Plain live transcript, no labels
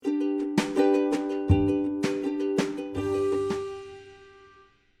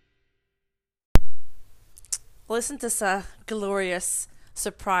isn't this a glorious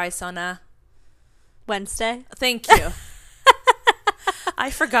surprise on a Wednesday? Thank you.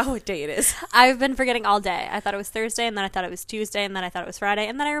 I forgot what day it is. I've been forgetting all day. I thought it was Thursday, and then I thought it was Tuesday, and then I thought it was Friday,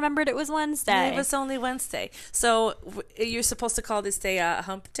 and then I remembered it was Wednesday. It was only Wednesday. So you're supposed to call this day a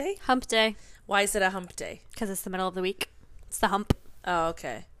hump day? Hump day. Why is it a hump day? Because it's the middle of the week. It's the hump. Oh,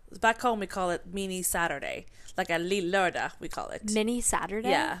 okay. Back home, we call it mini Saturday. Like a lillördag, we call it. Mini Saturday?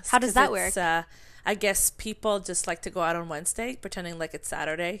 Yeah. How does that work? I guess people just like to go out on Wednesday, pretending like it's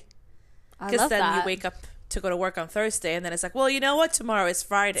Saturday. I love Because then that. you wake up to go to work on Thursday, and then it's like, well, you know what? Tomorrow is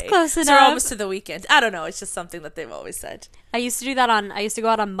Friday. It's close So we're enough. almost to the weekend. I don't know. It's just something that they've always said. I used to go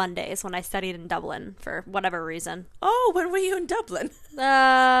out on Mondays when I studied in Dublin for whatever reason. Oh, when were you in Dublin?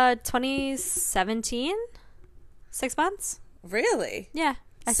 2017? 6 months? Really? Yeah.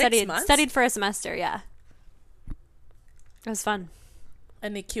 I 6 months? studied for a semester, yeah. It was fun.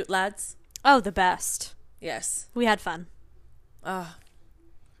 Any cute lads? Oh, the best. Yes. We had fun. Oh,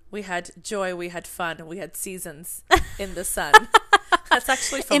 we had joy, we had fun, we had seasons in the sun. That's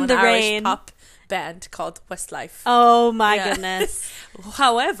actually from In an the Irish rain. pop band called Westlife. Oh my Yeah. goodness.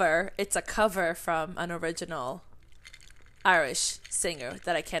 However, it's a cover from an original Irish singer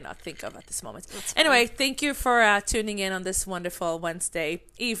that I cannot think of at this moment. Anyway, thank you for tuning in on this wonderful Wednesday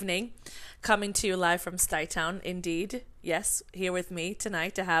evening. Coming to you live from Stuytown, indeed. Yes, here with me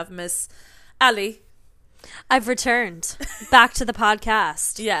tonight to have Miss Ali. I've returned back to the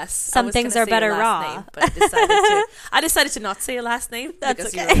podcast. Yes. Some I was things gonna are say your better last raw. name, but I decided to not say your last name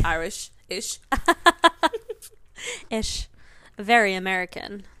That's because okay. you're Irish-ish. Ish. Very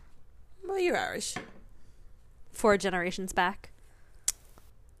American. Well, you're Irish. 4 generations back.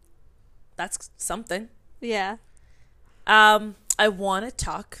 That's something. Yeah. I want to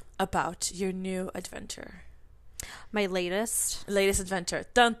talk about your new adventure. My latest. Latest adventure.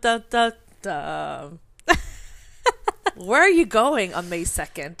 Dun, dun, dun, dun. Where are you going on May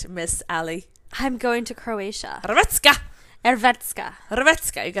 2nd, Miss Ali? I'm going to Croatia. Hrvatska! Hrvatska.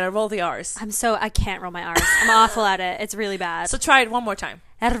 Hrvatska. You gotta roll the R's. I can't roll my R's. I'm awful at it. It's really bad. So try it one more time.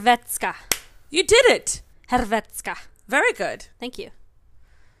 Hrvatska. You did it! Hrvatska. Very good. Thank you.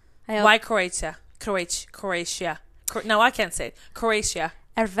 I hope. Why Croatia? Croatia. No, I can't say it. Croatia.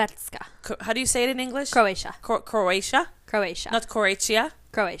 Hrvatska. How do you say it in English? Croatia. Croatia? Croatia. Not Croatia?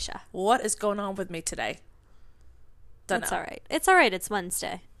 Croatia. What is going on with me today? That's all right. It's all right. It's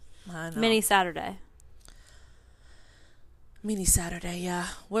Wednesday. I know. Mini Saturday. Mini Saturday, yeah.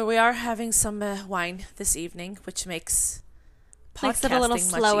 Where we are having some wine this evening, which makes Makes it a podcasting little much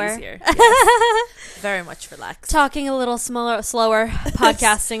slower. easier. Yes. Very much relaxed. Talking a little slower.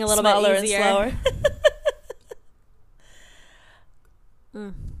 Podcasting a little Smaller bit easier. and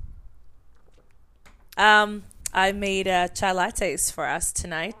Mm. slower. I made chai lattes for us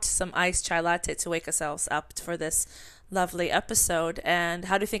tonight. Some iced chai latte to wake ourselves up for this lovely episode. And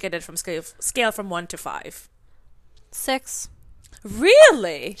how do you think I did from scale from 1 to 5? 6.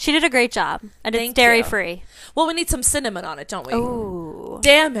 Really? She did a great job. And Thank it's dairy you. free. Well, we need some cinnamon on it, don't we? Ooh.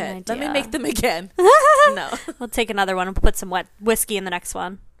 Damn Good it. Let me idea. make them again. No. We'll take another one and put some wet whiskey in the next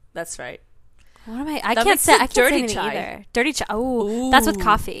one. That's right. What am I That can't makes say it I can't dirty say anything chai. either. Dirty chai. Oh, that's with Ooh.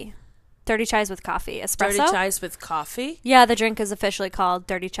 coffee. Dirty chai is with coffee. Espresso? Dirty chais with coffee. Yeah, the drink is officially called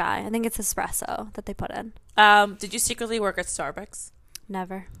dirty chai. I think it's espresso that they put in. Did you secretly work at Starbucks?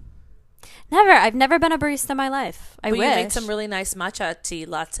 Never. I've never been a barista in my life. I You wish. made some really nice matcha tea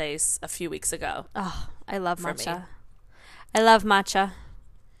lattes a few weeks ago. Oh, I love For me. matcha. I love matcha.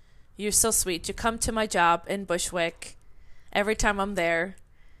 You're so sweet. You come to my job in Bushwick every time I'm there,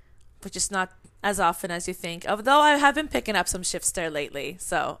 which is not as often as you think. Although I have been picking up some shifts there lately,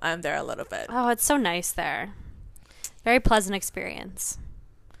 so I'm there a little bit. Oh, it's so nice there. Very pleasant experience.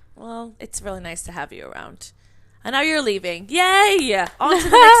 Well, it's really nice to have you around. And now you're leaving. Yay! On to the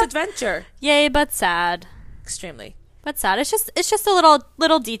next adventure. Yay, but sad. Extremely. But sad. It's just a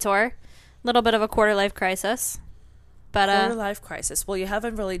little detour. Little bit of a quarter life crisis. But Quarter life crisis. Well, you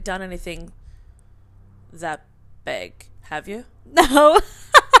haven't really done anything that big, have you? no.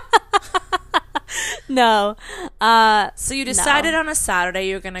 No. So you decided on a Saturday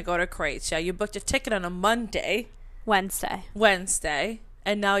you're going to go to Croatia. You booked a ticket on a Monday, Wednesday,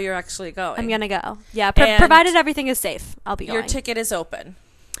 and now you're actually going. I'm going to go. Yeah, And provided everything is safe. I'll be going. Your ticket is open.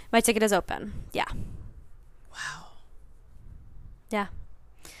 My ticket is open. Yeah. Wow. Yeah.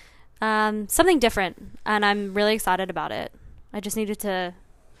 Something different, and I'm really excited about it. I just needed to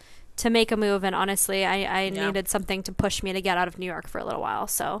make a move, and honestly, I needed something to push me to get out of New York for a little while.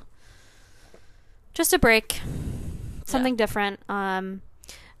 So just a break, something different. And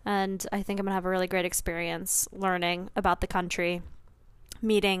I think I'm gonna have a really great experience learning about the country,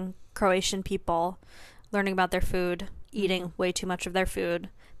 meeting Croatian people, learning about their food, eating way too much of their food.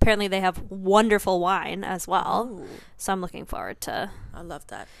 Apparently they have wonderful wine as well. Ooh. So I'm looking forward to. I love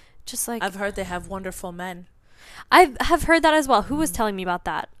that. Just like I've heard they have wonderful men. I have heard that as well. Who was telling me about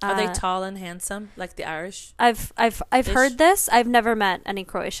that? Are they tall and handsome like the Irish? I've heard this. I've never met any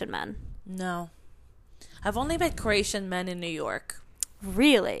Croatian men. No. I've only met Croatian men in New York.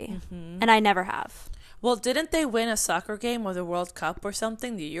 Really? Mm-hmm. And I never have. Well, didn't they win a soccer game or the World Cup or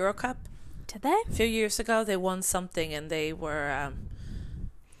something? The Euro Cup? Did they? A few years ago, they won something and they were,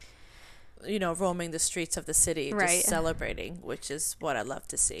 roaming the streets of the city, just celebrating, which is what I love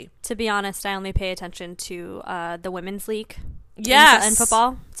to see. To be honest, I only pay attention to the women's league. Yes. In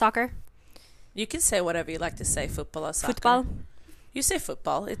football, soccer. You can say whatever you like to say, football or soccer. Football. You say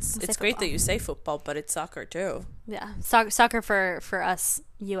football. It's great that you say football, but it's soccer too. Yeah, soccer for us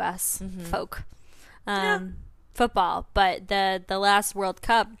U.S. folk. Football, but the last World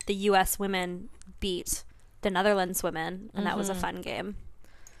Cup, the U.S. women beat the Netherlands women, and that was a fun game.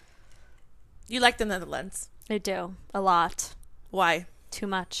 You like the Netherlands? I do. A lot. Why? Too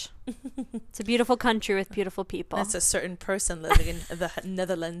much. It's a beautiful country with beautiful people. That's a certain person living in the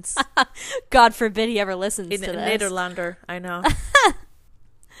Netherlands. God forbid he ever listens to this. Nederlander, I know.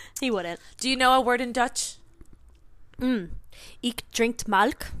 He wouldn't. Do you know a word in Dutch? Ik drink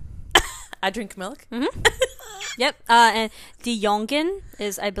melk. I drink milk? Mm-hmm. Yep. And die jongen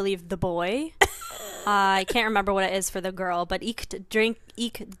is, I believe, the boy. I can't remember what it is for the girl, but ik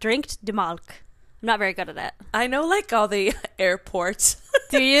drinkt de melk. I'm not very good at it. I know like all the airport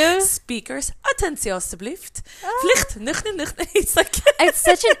Do you? speakers. Attentie alstublieft. Vliegt. Nuchten. It's like it's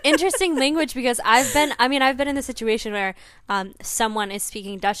such an interesting language because I've been in the situation where someone is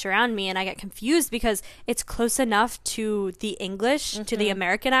speaking Dutch around me and I get confused because it's close enough to the English, to the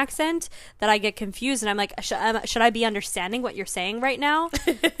American accent that I get confused and I'm like, should I be understanding what you're saying right now?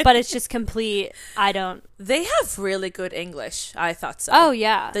 But it's just complete, I don't. They have really good English. I thought so. Oh,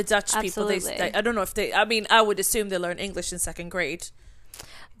 yeah. The Dutch Absolutely. people, I don't know if I would assume they learn English in second grade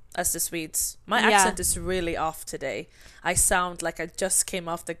as the Swedes. My accent is really off today. I sound like I just came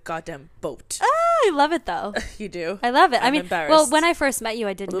off the goddamn boat. I love it, though. You do? I love it. I'm embarrassed. Well, when I first met you,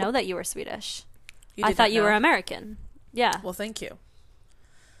 I didn't know that you were Swedish. I thought you were American. Yeah. Well, thank you.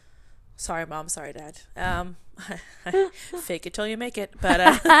 Sorry, Mom. Sorry, Dad. Fake it till you make it.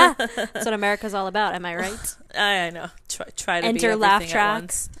 But that's what America's all about. Am I right? I know. Try to Enter be everything laugh at track.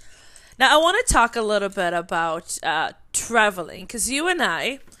 once. Now, I want to talk a little bit about traveling because you and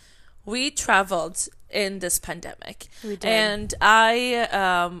I, we traveled in this pandemic. We did. And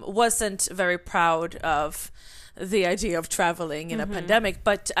I wasn't very proud of the idea of traveling in a pandemic,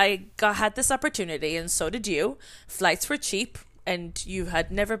 but I had this opportunity, and so did you. Flights were cheap. And you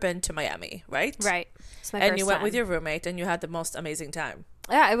had never been to Miami, right? Right. It's my and first you went time. with your roommate and you had the most amazing time.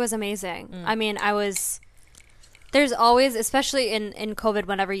 Yeah, it was amazing. I mean, there's always, especially in COVID,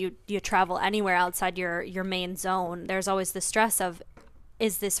 whenever you travel anywhere outside your main zone, there's always the stress of,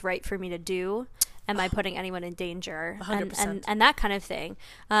 is this right for me to do? Am I putting anyone in danger? 100%. And that kind of thing.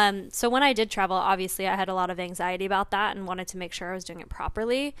 So when I did travel, obviously I had a lot of anxiety about that and wanted to make sure I was doing it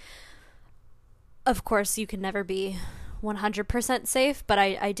properly. Of course, you can never be 100% safe, but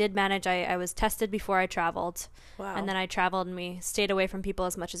I did manage. I was tested before I traveled. Wow. And then I traveled and we stayed away from people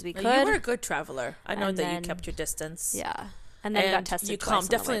as much as we could. You were a good traveler. I know that you kept your distance. Yeah. And then got tested twice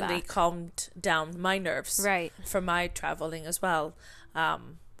definitely calmed down my nerves. Right. For my traveling as well,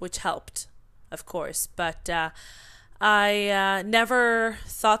 which helped, of course. But I never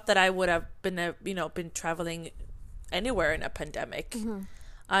thought that I would have been traveling anywhere in a pandemic. Mm-hmm.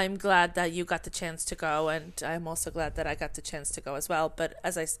 I'm glad that you got the chance to go, and I'm also glad that I got the chance to go as well. But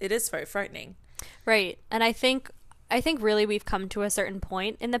it is very frightening. Right. And I think really we've come to a certain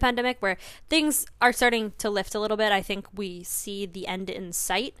point in the pandemic where things are starting to lift a little bit. I think we see the end in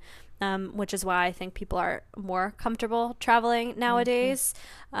sight, which is why I think people are more comfortable traveling nowadays.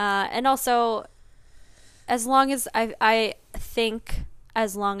 And also, as long as I think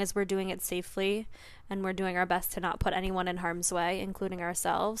as long as we're doing it safely and we're doing our best to not put anyone in harm's way, including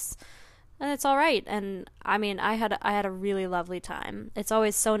ourselves, and it's all right. And I mean, I had a really lovely time. It's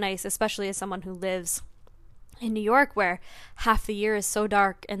always so nice, especially as someone who lives in New York, where half the year is so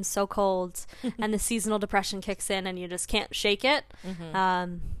dark and so cold, and the seasonal depression kicks in, and you just can't shake it.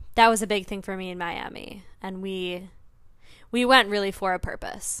 Mm-hmm. That was a big thing for me in Miami, and we went really for a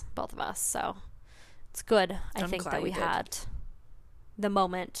purpose, both of us. So it's good. I think that we had the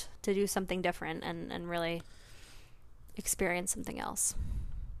moment to do something different and really experience something else.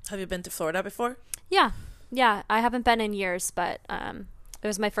 Have you been to Florida before? Yeah. I haven't been in years, but it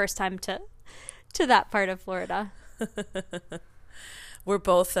was my first time to that part of Florida. we're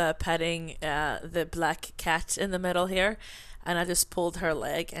both petting the black cat in the middle here, and I just pulled her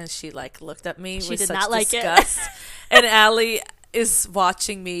leg, and she like looked at me with such disgust. And Allie is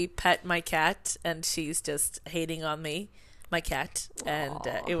watching me pet my cat, and she's just hating on me, my cat, and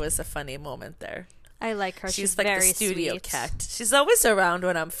it was a funny moment there. I like her. She's like very the studio sweet. cat. She's always around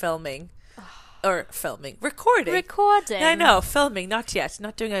when I'm filming. Recording. Yeah, I know, filming, not yet.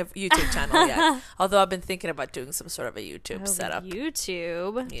 Not doing a YouTube channel yet. Although I've been thinking about doing some sort of a YouTube setup.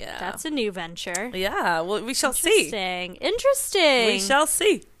 YouTube? Yeah. That's a new venture. Yeah, well, we shall see. Interesting. We shall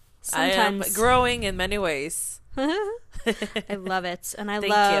see. Sometimes. I am growing in many ways. I love it. And I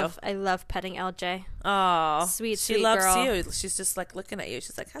love petting LJ. Oh, sweet she loves girl. you. She's just like looking at you.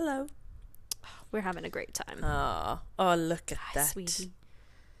 She's like, hello. We're having a great time. Oh, look at that. Sweetie.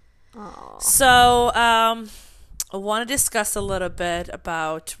 Aww. So, I want to discuss a little bit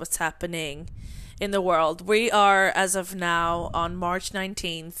about what's happening in the world. We are, as of now, on March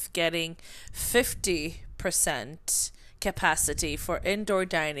 19th, getting 50% capacity for indoor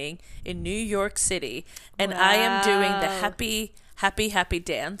dining in New York City. And I am doing the happy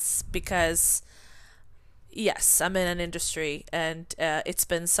dance because, yes, I'm in an industry and it's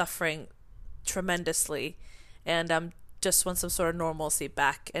been suffering tremendously. And I'm just want some sort of normalcy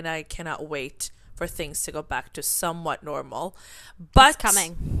back, and I cannot wait for things to go back to somewhat normal. But it's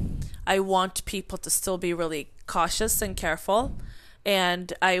coming. I want people to still be really cautious and careful,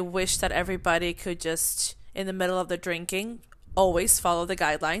 and I wish that everybody could just, in the middle of the drinking, always follow the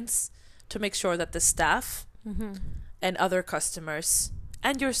guidelines to make sure that the staff and other customers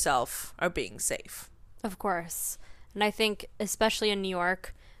and yourself are being safe. Of course. And I think, especially in New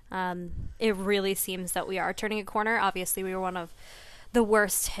York, it really seems that we are turning a corner. Obviously, we were one of the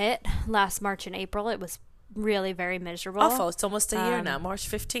worst hit last March and April. It was really very miserable. Awful. It's almost a year now, March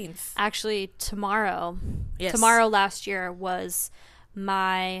 15th. Actually, tomorrow last year was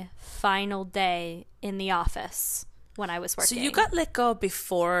my final day in the office when I was working. So you got let go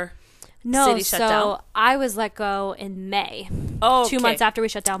before city shut down? So I was let go in May. Oh, okay. 2 months after we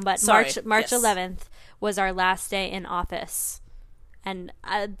shut down. But Sorry. March 11th was our last day in office. And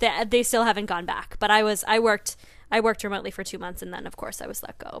they still haven't gone back. But I worked remotely for 2 months, and then of course I was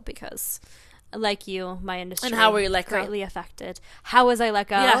let go because, like you, my industry. And how were you let go? Greatly affected. How was I let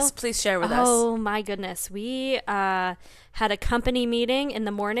go? Yes, please share with us. Oh my goodness, we had a company meeting in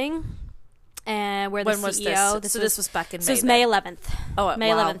the morning, and where the when CEO. Was this? This was back in May. This was May 11th. Oh,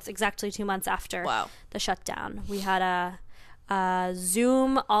 May wow. 11th, exactly 2 months after the shutdown. We had a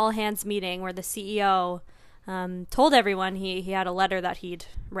Zoom all hands meeting where the CEO. Told everyone he had a letter that he'd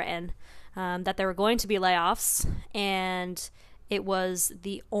written that there were going to be layoffs, and it was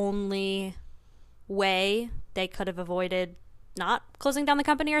the only way they could have avoided not closing down the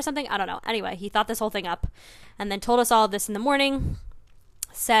company or something. I don't know. Anyway, he thought this whole thing up and then told us all of this in the morning,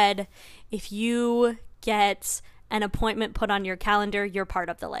 said, if you get an appointment put on your calendar, you're part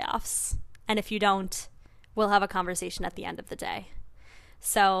of the layoffs. And if you don't, we'll have a conversation at the end of the day.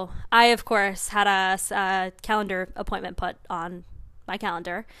 So I, of course, had a calendar appointment put on my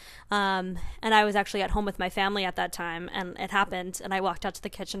calendar. And I was actually at home with my family at that time, and it happened. And I walked out to the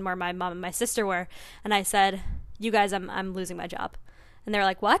kitchen where my mom and my sister were, and I said, you guys, I'm losing my job. And they were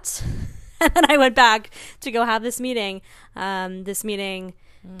like, what? And then I went back to go have this meeting.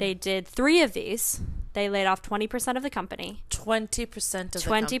 They did 3 of these. They laid off 20% of the company. 20% of the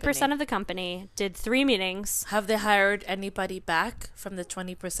 20% of the company did 3 meetings. Have they hired anybody back from the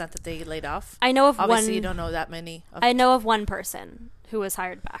 20% that they laid off? I know of Obviously, you don't know that many. I know of one person who was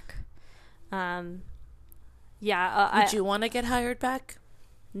hired back. Would you want to get hired back?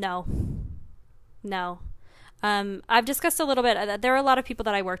 No. I've discussed a little bit. There were a lot of people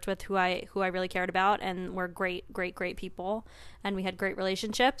that I worked with who I really cared about and were great people, and we had great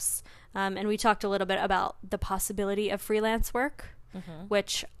relationships. And we talked a little bit about the possibility of freelance work,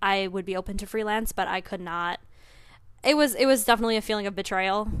 which I would be open to freelance, but I could not. It was definitely a feeling of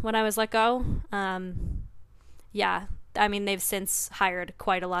betrayal when I was let go. I mean, they've since hired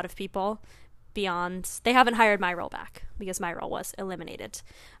quite a lot of people beyond. They haven't hired my role back because my role was eliminated.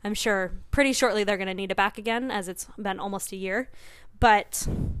 I'm sure pretty shortly they're going to need it back again, as it's been almost a year. But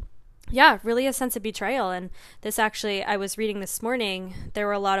yeah, really a sense of betrayal. And this actually, I was reading this morning, there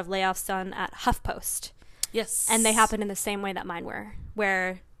were a lot of layoffs done at HuffPost. Yes. And they happened in the same way that mine were,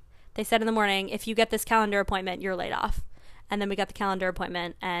 where they said in the morning, if you get this calendar appointment, you're laid off. And then we got the calendar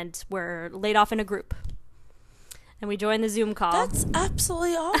appointment and we're laid off in a group. And we joined the Zoom call. That's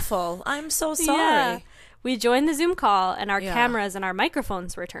absolutely awful. I'm so sorry. Yeah. We joined the Zoom call and our cameras and our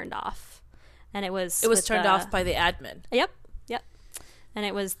microphones were turned off. And it was turned off by the admin. Yep. And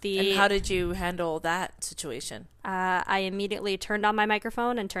it was the... And how did you handle that situation? I immediately turned on my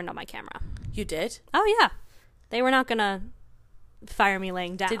microphone and turned on my camera. You did? Oh, yeah. They were not going to fire me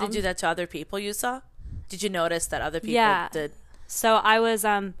laying down. Did they do that to other people you saw? Did you notice that other people did? So I was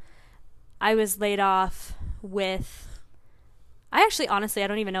laid off with... I actually, honestly, I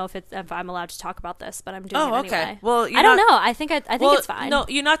don't even know if I'm allowed to talk about this, but I'm doing it anyway. Okay. Well, I don't know. I think it's fine. No,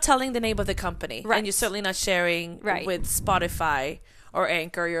 you're not telling the name of the company, right? And you're certainly not sharing with Spotify or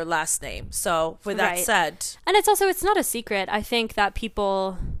Anchor your last name. So, with that said, and it's not a secret. I think that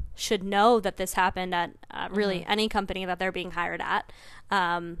people should know that this happened at really any company that they're being hired at.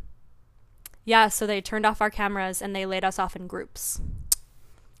 So they turned off our cameras and they laid us off in groups.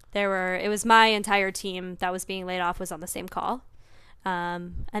 It was my entire team that was being laid off was on the same call.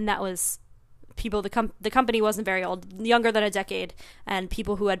 And that was people, the company wasn't very old, younger than a decade, and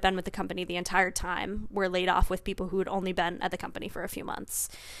people who had been with the company the entire time were laid off with people who had only been at the company for a few months.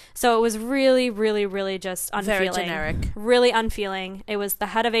 So it was really, really, really just unfeeling. Very generic. Really unfeeling. It was the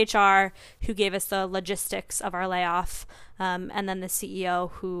head of HR who gave us the logistics of our layoff, and then the CEO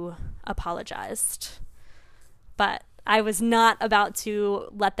who apologized. But I was not about to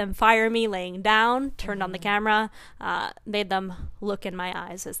let them fire me laying down, turned on the camera, made them look in my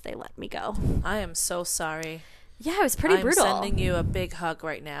eyes as they let me go. I am so sorry. Yeah, it was pretty brutal. I'm sending you a big hug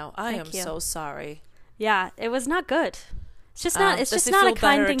right now. I am so sorry. Yeah, it was not good. It's just not, it's just not a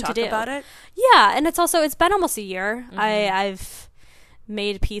kind thing to do. About it? Yeah, and it's been almost a year. I've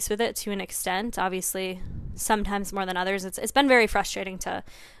made peace with it to an extent, obviously sometimes more than others. It's been very frustrating to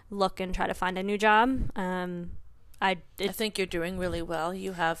look and try to find a new job. I think you're doing really well.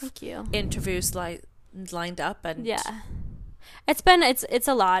 You have interviews lined up, and it's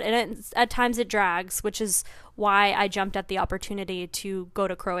a lot, and at times it drags, which is why I jumped at the opportunity to go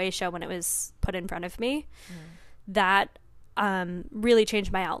to Croatia when it was put in front of me. That really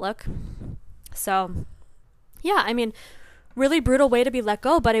changed my outlook. So, yeah, I mean, really brutal way to be let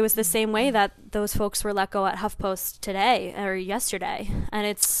go, but it was the same way that those folks were let go at HuffPost today or yesterday. And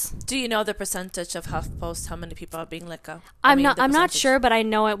it's... Do you know the percentage of HuffPost, how many people are being let go? I'm not sure, but I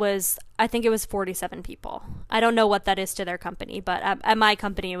know I think it was 47 people. I don't know what that is to their company, but at my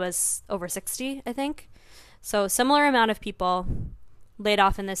company it was over 60, I think. So similar amount of people laid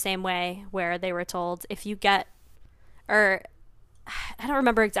off in the same way, where they were told if you get, or I don't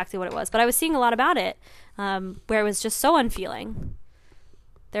remember exactly what it was, but I was seeing a lot about it, where it was just so unfeeling.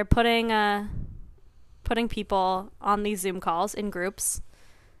 They're putting people on these Zoom calls in groups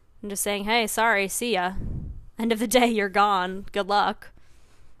and just saying, hey, sorry, see ya. End of the day, you're gone. Good luck.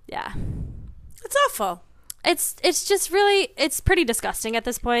 Yeah. It's awful. It's just really, it's pretty disgusting at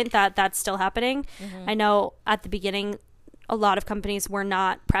this point that that's still happening. I know at the beginning, a lot of companies were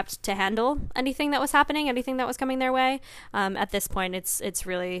not prepped to handle anything that was happening, anything that was coming their way. At this point, it's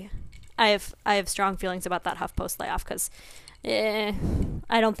really, I have strong feelings about that HuffPost layoff, because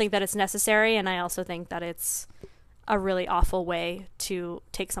I don't think that it's necessary, and I also think that it's a really awful way to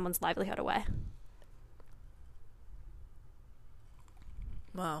take someone's livelihood away.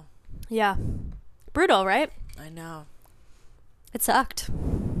 Wow. Yeah. Brutal, right? I know. It sucked.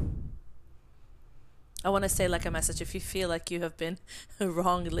 I want to say like a message. If you feel like you have been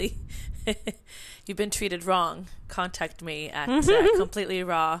wrongly, you've been treated wrong, contact me at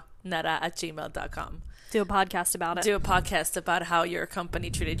completelyrawnetta@gmail.com. Do a podcast about it. Do a podcast about how your company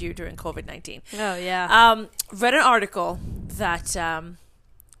treated you during COVID-19. Oh, yeah. Read an article that, I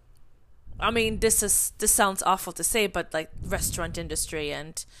mean, this sounds awful to say, but like restaurant industry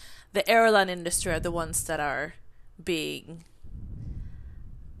and the airline industry are the ones that are being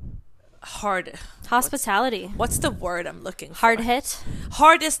hard. Hospitality. What's the word I'm looking for? Hard hit?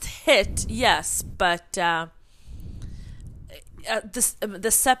 Hardest hit, yes, but the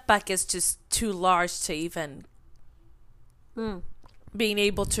setback is just too large to even being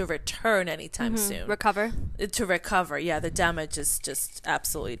able to return anytime soon. Recover. To recover, yeah. The damage is just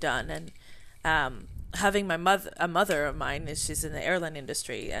absolutely done. And having a mother of mine, she's in the airline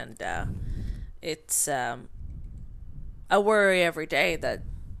industry, and it's a worry every day that,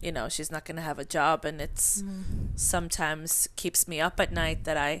 you know, she's not going to have a job, and it's sometimes keeps me up at night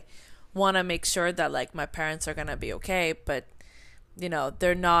that I want to make sure that like my parents are going to be okay, but you know,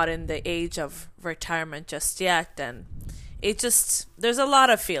 they're not in the age of retirement just yet, and it just, there's a lot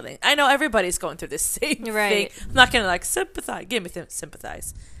of feeling. I know everybody's going through this same thing. I'm not going to like sympathize. Give me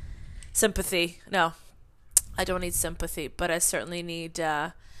sympathy. No, I don't need sympathy, but I certainly need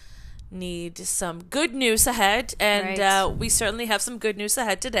some good news ahead, and we certainly have some good news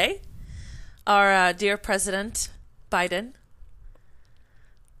ahead today. Our dear President Biden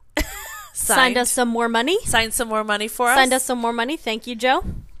Signed us some more money. Signed some more money for us. Signed us some more money. Thank you, Joe.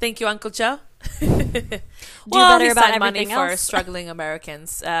 Thank you, Uncle Joe. Well, better about money everything else. for struggling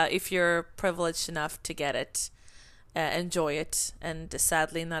Americans. If you're privileged enough to get it, enjoy it. And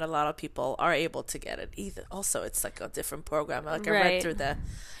sadly, not a lot of people are able to get it either. Also, it's like a different program. Like I read through the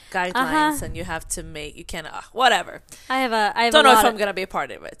guidelines, and you have to make. You can't. Whatever. I don't know if I'm gonna be a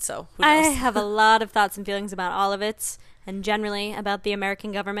part of it. So who knows? I have a lot of thoughts and feelings about all of it. And generally about the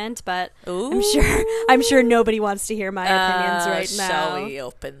American government, but I'm sure nobody wants to hear my opinions right now. Shall we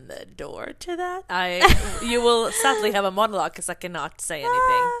open the door to that? You will sadly have a monologue because I cannot say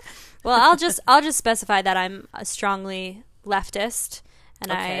anything. Well, I'll just specify that I'm a strongly leftist,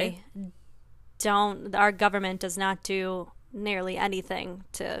 and our government does not do nearly anything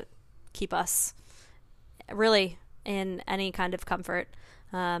to keep us really in any kind of comfort.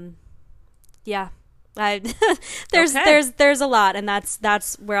 There's a lot, and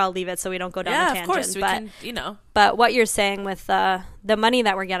that's where I'll leave it so we don't go down a tangent. Of course, but what you're saying with the money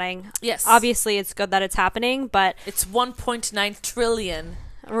that we're getting, yes, obviously it's good that it's happening, but it's $1.9 trillion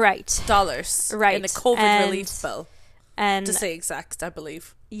dollars in the COVID relief bill, and to say exact, I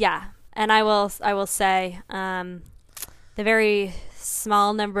believe. Yeah, and I will say the very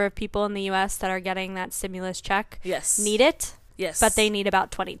small number of people in the U.S. that are getting that stimulus check need it. Yes. But they need about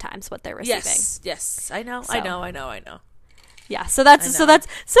 20 times what they're receiving. Yes. I know. Yeah, so that's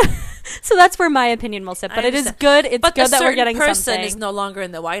where my opinion will sit. But it is good. It's good that we're getting something. But a certain person is no longer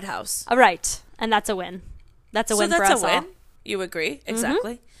in the White House. Right. And that's a win. That's a win for us all. That's a win. You agree?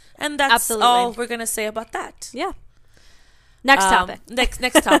 Exactly. Mm-hmm. And that's all we're going to say about that. Yeah. Next topic.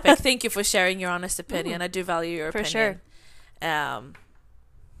 Next topic. Thank you for sharing your honest opinion. I do value your opinion. For sure.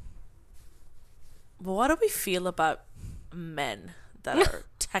 What do we feel about men that are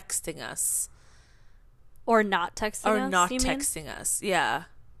texting us or not texting us? Yeah.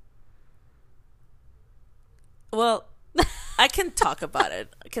 Well, I can talk about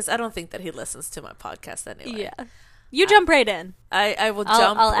it because I don't think that he listens to my podcast anyway. Yeah, you jump right in. I will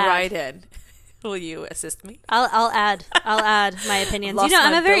jump right in. Will you assist me? I'll add my opinions.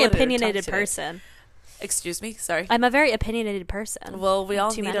 I'm a very opinionated person. Excuse me? Sorry. I'm a very opinionated person. Well, we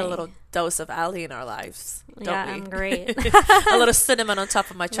all need a little dose of Ali in our lives, don't we? I'm great. A little cinnamon on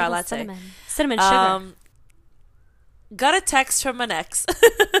top of my chai latte. Cinnamon sugar. Got a text from an ex.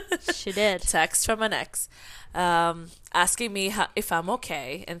 She did. Text from an ex. Asking me if I'm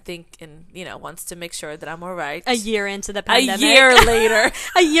okay and wants to make sure that I'm all right. A year into the pandemic. A year later.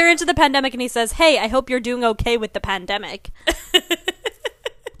 A year into the pandemic, and he says, "Hey, I hope you're doing okay with the pandemic."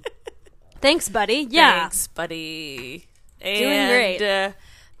 Thanks, buddy. Yeah. Thanks, buddy. Doing great.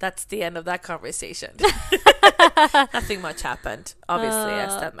 That's the end of that conversation. Nothing much happened. Obviously,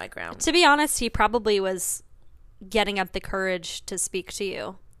 I stood my ground. To be honest, he probably was getting up the courage to speak to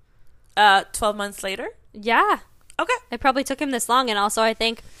you. 12 months later? Yeah. Okay. It probably took him this long. And also, I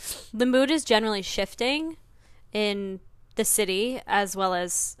think the mood is generally shifting in the city as well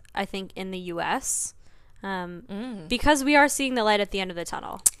as, I think, in the U.S., because we are seeing the light at the end of the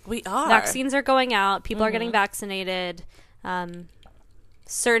tunnel. We are. Vaccines are going out. People are getting vaccinated. We're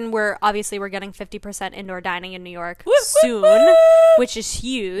getting 50% indoor dining in New York soon, which is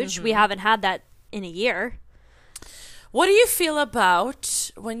huge. We haven't had that in a year. What do you feel about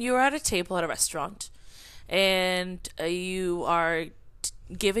when you're at a table at a restaurant and you are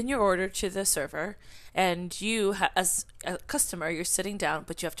given your order to the server and you, as a customer, you're sitting down,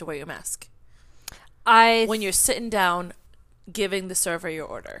 but you have to wear your mask? When you're sitting down, giving the server your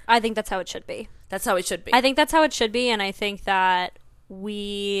order. I think that's how it should be. That's how it should be. I think that's how it should be, and I think that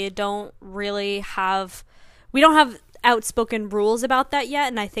we don't have outspoken rules about that yet,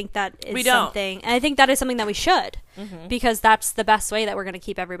 and I think that is something. And I think that is something that we should, because that's the best way that we're going to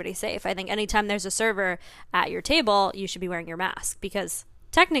keep everybody safe. I think anytime there's a server at your table, you should be wearing your mask, because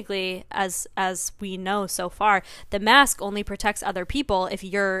technically, as we know so far, the mask only protects other people if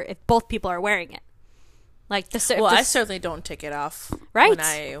both people are wearing it. I certainly don't take it off when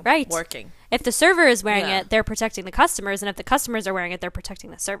I'm working. If the server is wearing it, they're protecting the customers, and if the customers are wearing it, they're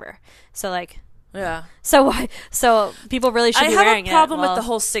protecting the server. So So why? So people really should be wearing it. I have a problem with the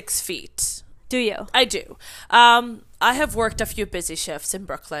whole 6 feet. Do you? I do. I have worked a few busy shifts in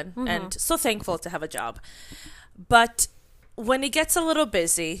Brooklyn, and so thankful to have a job. But when it gets a little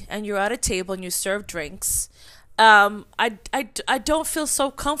busy, and you're at a table and you serve drinks, I don't feel so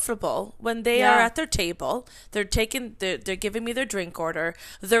comfortable when they are at their table. They're giving me their drink order.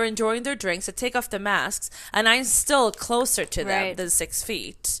 They're enjoying their drinks. I take off the masks, and I'm still closer to them than 6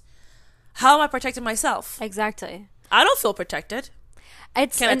 feet. How am I protecting myself? Exactly. I don't feel protected.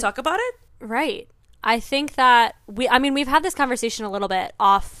 Can I talk about it? Right. I think that we've had this conversation a little bit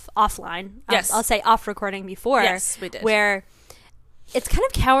offline. Yes. I'll say off recording before. Yes, we did. Where it's kind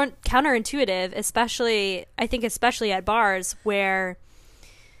of counterintuitive, especially at bars where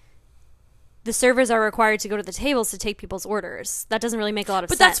the servers are required to go to the tables to take people's orders. That doesn't really make a lot of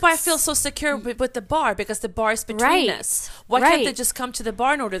sense. But that's why I feel so secure with the bar, because the bar is between us. Why can't they just come to the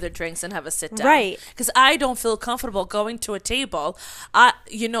bar and order their drinks and have a sit down? Right. Because I don't feel comfortable going to a table.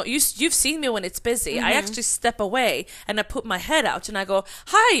 You've seen me when it's busy. I actually step away and I put my head out and I go,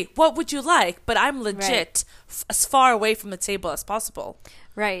 "Hi, what would you like?" But I'm legit as far away from the table as possible.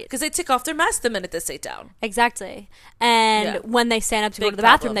 Right. Because they take off their mask the minute they sit down. Exactly. And when they stand up to go to the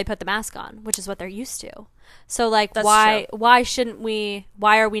bathroom, they put the mask on, which is what they're used to. So, like, why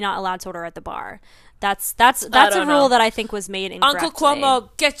are we not allowed to order at the bar? That's a rule that I think was made incorrectly. Uncle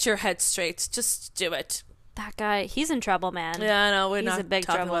Cuomo, get your head straight. Just do it. That guy, he's in trouble, man. Yeah, no, we're he's not in big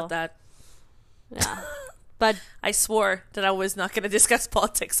talking trouble. about that. Yeah. But I swore that I was not going to discuss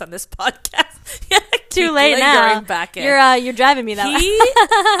politics on this podcast. Yeah, too late now. Back in. You're driving me that way.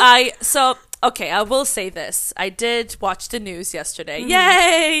 I will say this. I did watch the news yesterday.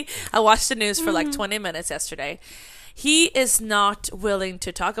 Yay! I watched the news for like 20 minutes yesterday. He is not willing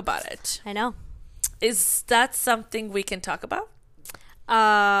to talk about it. I know. Is that something we can talk about?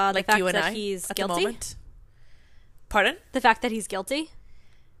 The fact you and that I he's at guilty? the moment? Pardon? The fact that he's guilty?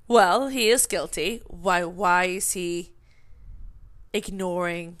 Well, he is guilty. Why is he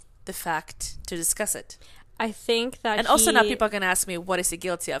ignoring the fact to discuss it? I think that also now people are going to ask me, what is he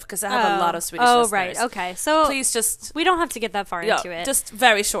guilty of? Because I have a lot of Swedish listeners. Oh, right. Okay. So please just... We don't have to get that far into it. Just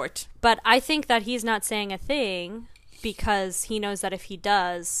very short. But I think that he's not saying a thing because he knows that if he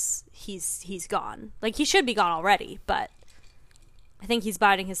does, he's gone. Like, he should be gone already, but I think he's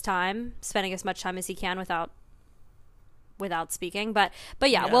biding his time, spending as much time as he can without speaking. But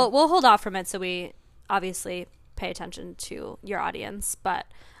yeah, we'll hold off from it so we obviously pay attention to your audience. But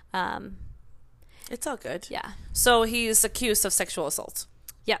it's all good. Yeah. So he's accused of sexual assault.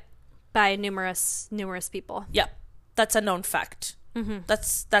 Yep. By numerous people. Yep. That's a known fact. Mm-hmm.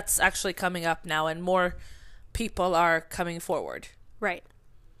 That's actually coming up now, and more people are coming forward. Right.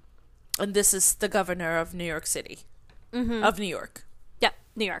 And this is the governor of New York City. Mm-hmm. Of New York. Yep.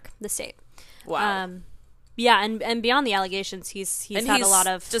 New York, the state. Wow. Yeah, and beyond the allegations, he's had a lot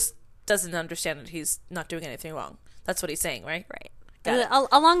of... just doesn't understand that he's not doing anything wrong. That's what he's saying, right? Right.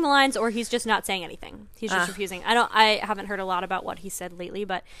 Along the lines, or he's just not saying anything. He's just refusing. I haven't heard a lot about what he said lately,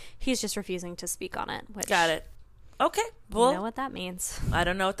 but he's just refusing to speak on it. Got it. Okay. Well, you know what that means. I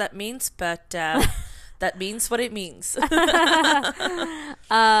don't know what that means, but that means what it means. Yeah,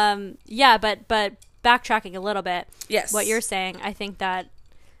 but backtracking a little bit. Yes. What you're saying, I think that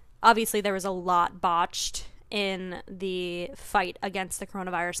obviously there was a lot botched in the fight against the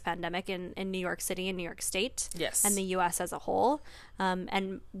coronavirus pandemic in New York City and New York State. Yes. And the U.S. as a whole.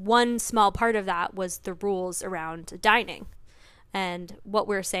 And one small part of that was the rules around dining. And what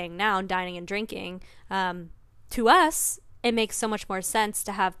we're saying now, dining and drinking, to us, it makes so much more sense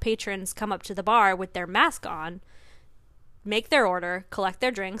to have patrons come up to the bar with their mask on, make their order, collect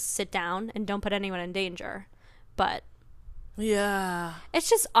their drinks, sit down, and don't put anyone in danger. But yeah, it's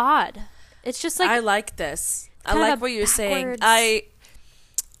just odd. It's just like, I like this. I like what you're saying. There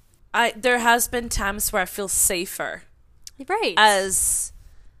has been times where I feel safer, right, as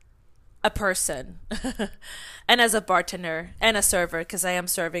a person and as a bartender and a server, because I am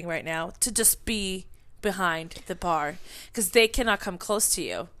serving right now, to just be behind the bar because they cannot come close to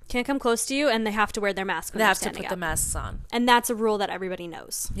you. Can't come close to you, and they have to wear their mask. They have to put the masks on, and that's a rule that everybody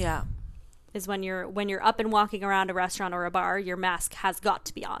knows. Yeah, is when you're up and walking around a restaurant or a bar, your mask has got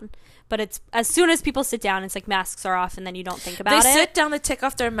to be on. But it's as soon as people sit down, it's like masks are off, and then you don't think about it. They sit down, they take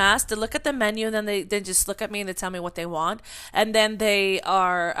off their mask, they look at the menu, and then they just look at me and they tell me what they want, and then they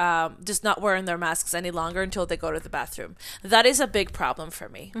are just not wearing their masks any longer until they go to the bathroom. That is a big problem for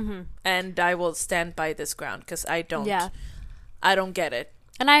me, and I will stand by this ground because I don't get it.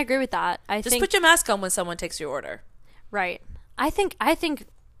 And I agree with that. I just think put your mask on when someone takes your order. Right. I think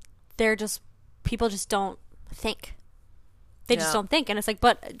they're just people just don't think. They just don't think, and it's like,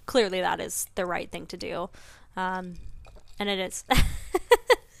 but clearly that is the right thing to do, and it is.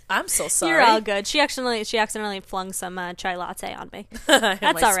 I'm so sorry. You're all good. She accidentally flung some chai latte on me.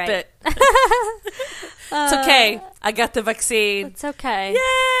 That's all right. It's okay. I got the vaccine. It's okay.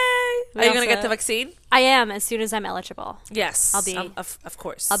 Yay! Are you gonna get the vaccine? I am, as soon as I'm eligible. Yes, I'll be. Of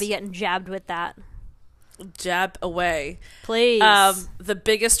course. I'll be getting jabbed with that. Jab away, please. The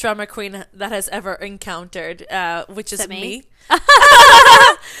biggest drama queen that has ever encountered, which is me.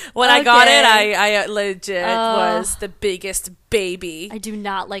 When I got it, I legit was the biggest baby. I do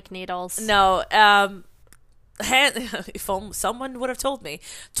not like needles. No, if someone would have told me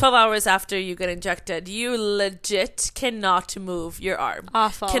 12 hours after you get injected, you legit cannot move your arm.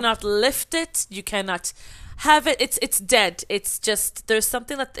 Awful. Cannot lift it. You cannot have it. It's dead. It's just, there's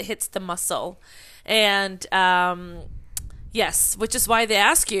something that hits the muscle. And yes, which is why they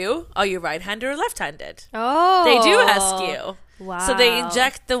ask you, are you right-handed or left-handed? Oh. They do ask you. Wow. So they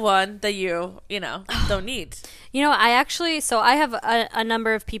inject the one that you don't need. You know, I have a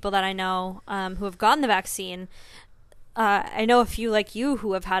number of people that I know who have gotten the vaccine. I know a few like you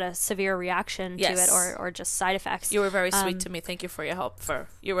who have had a severe reaction to it or just side effects. You were very sweet to me. Thank you for your help.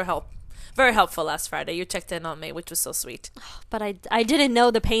 Very helpful last Friday. You checked in on me, which was so sweet. But I didn't know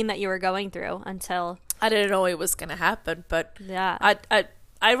the pain that you were going through until... I didn't know it was going to happen, but yeah.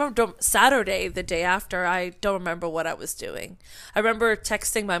 I remember Saturday, the day after, I don't remember what I was doing. I remember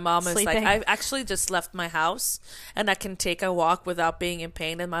texting my mom and it's like, I actually just left my house and I can take a walk without being in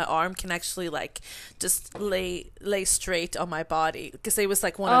pain and my arm can actually like just lay straight on my body. Because it was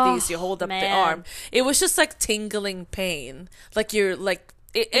like one of these, you hold up the arm. It was just like tingling pain. Like you're like,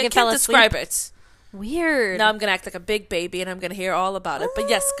 I can't describe it. Weird. Now I'm going to act like a big baby and I'm going to hear all about it. But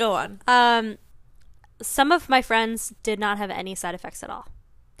yes, go on. Some of my friends did not have any side effects at all.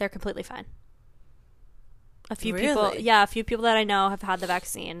 They're completely fine. A few people that I know have had the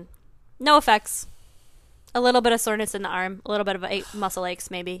vaccine. No effects. A little bit of soreness in the arm, a little bit of muscle aches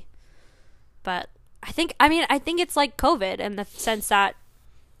maybe. But I think it's like COVID in the sense that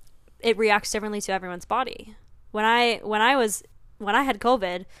it reacts differently to everyone's body. When I had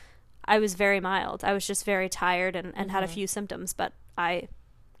COVID, I was very mild. I was just very tired and had a few symptoms, but I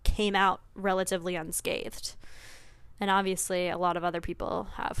came out relatively unscathed. And obviously, a lot of other people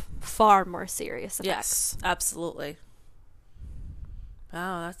have far more serious effects. Yes, absolutely.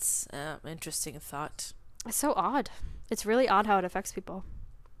 Wow, that's an interesting thought. It's so odd. It's really odd how it affects people.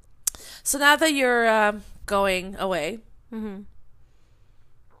 So now that you're going away, mm-hmm.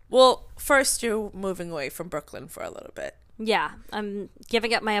 Well, first you're moving away from Brooklyn for a little bit. Yeah, I'm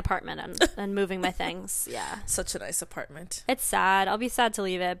giving up my apartment and moving my things. Yeah. Such a nice apartment. It's sad. I'll be sad to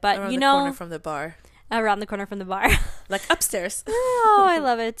leave it, but around the corner from the bar. Around the corner from the bar. Like upstairs. Oh, I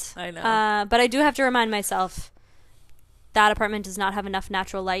love it. I know. But I do have to remind myself that apartment does not have enough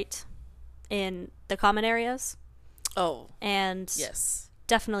natural light in the common areas. Oh. And yes,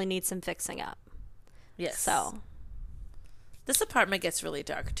 definitely needs some fixing up. Yes. So. This apartment gets really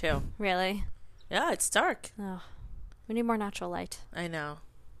dark too. Really? Yeah, it's dark. Oh. We need more natural light. I know.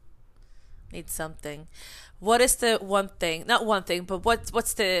 Need something. What is the one thing? Not one thing, but what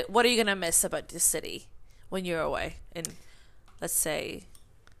are you gonna miss about the city when you're away in, let's say,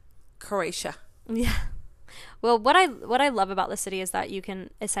 Croatia? Yeah. Well, what I love about the city is that you can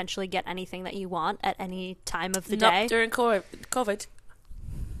essentially get anything that you want at any time of the day. Not during COVID.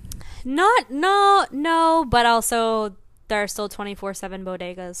 No, but also there are still 24/7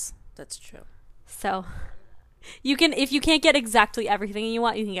 bodegas. That's true. So you can, if you can't get exactly everything you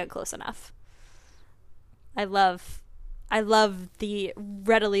want, you can get close enough. I love the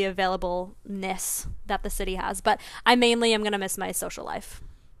readily availableness that the city has, but I mainly am going to miss my social life.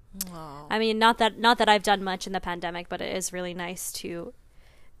 Aww. I mean, not that I've done much in the pandemic, but it is really nice to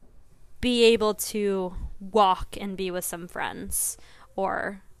be able to walk and be with some friends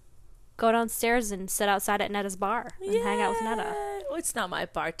or go downstairs and sit outside at Netta's bar and hang out with Netta. Well, it's not my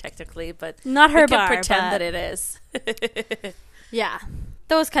bar technically, but not her we can bar, pretend that it is. Yeah.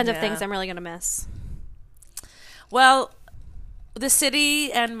 Those kinds of things I'm really going to miss. Well, the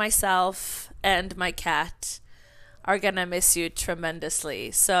city and myself and my cat are going to miss you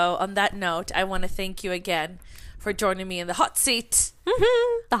tremendously. So on that note, I want to thank you again for joining me in the hot seat.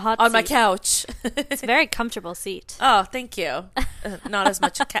 Mm-hmm. The hot on seat. My couch. It's a very comfortable seat. Oh, thank you. Not as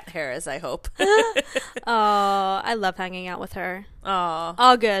much cat hair as I hope. Oh, I love hanging out with her. Oh.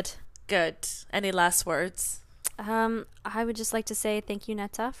 All good. Good. Any last words? I would just like to say thank you,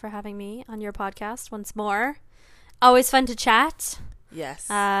 Netta, for having me on your podcast once more. Always fun to chat. Yes.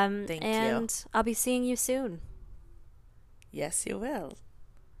 Thank you. And I'll be seeing you soon. Yes, you will.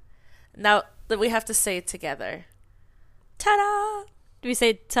 Now, we have to say it together. Ta-da! Do we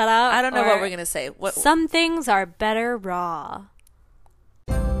say ta-da? I don't know what we're going to say. Some things are better raw.